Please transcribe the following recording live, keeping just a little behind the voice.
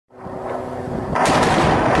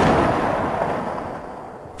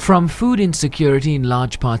From food insecurity in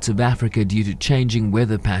large parts of Africa due to changing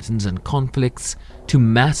weather patterns and conflicts, to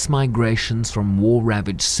mass migrations from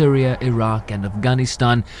war-ravaged Syria, Iraq and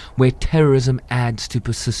Afghanistan, where terrorism adds to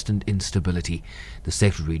persistent instability, the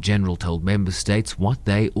Secretary-General told member states what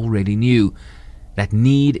they already knew, that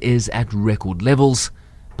need is at record levels,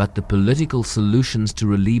 but the political solutions to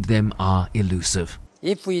relieve them are elusive.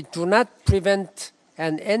 If we do not prevent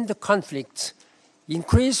and end the conflicts,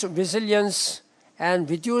 increase resilience and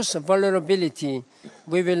reduce vulnerability,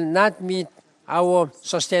 we will not meet our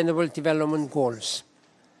sustainable development goals.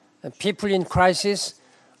 People in crisis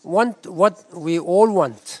want what we all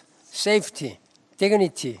want: safety,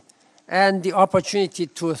 dignity, and the opportunity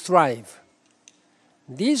to thrive.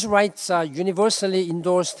 These rights are universally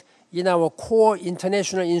endorsed in our core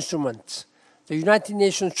international instruments, the United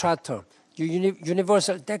Nations Charter, the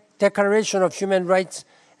Universal Declaration of Human Rights,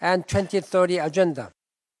 and 2030 Agenda.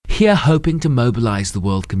 Here, hoping to mobilize the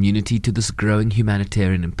world community to this growing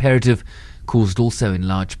humanitarian imperative, caused also in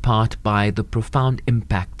large part by the profound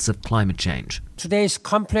impacts of climate change. Today's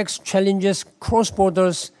complex challenges cross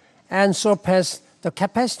borders and surpass the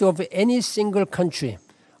capacity of any single country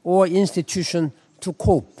or institution to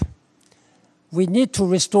cope. We need to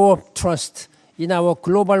restore trust in our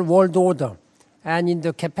global world order and in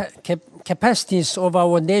the capacities of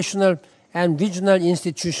our national and regional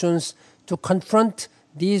institutions to confront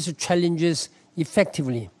these challenges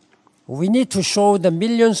effectively. We need to show the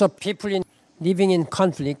millions of people living in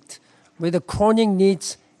conflict with chronic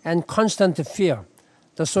needs and constant fear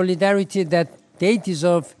the solidarity that they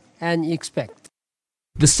deserve and expect.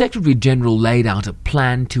 The Secretary-General laid out a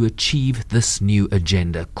plan to achieve this new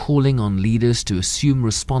agenda, calling on leaders to assume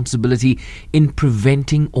responsibility in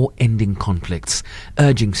preventing or ending conflicts,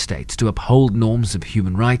 urging states to uphold norms of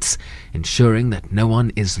human rights, ensuring that no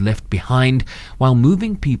one is left behind, while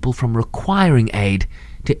moving people from requiring aid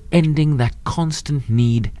to ending that constant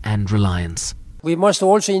need and reliance. We must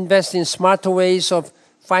also invest in smarter ways of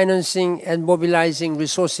financing and mobilizing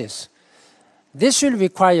resources. This will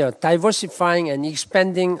require diversifying and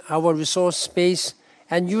expanding our resource base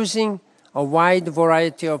and using a wide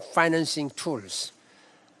variety of financing tools.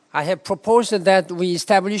 I have proposed that we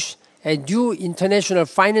establish a new international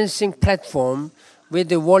financing platform with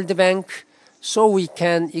the World Bank so we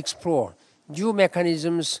can explore new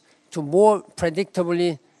mechanisms to more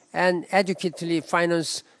predictably and adequately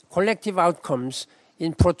finance collective outcomes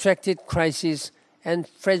in protracted crises and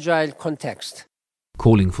fragile contexts.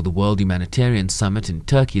 Calling for the World Humanitarian Summit in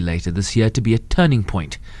Turkey later this year to be a turning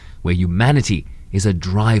point where humanity is a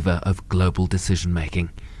driver of global decision-making.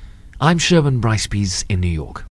 I'm Sherwin Bryce-Pease in New York.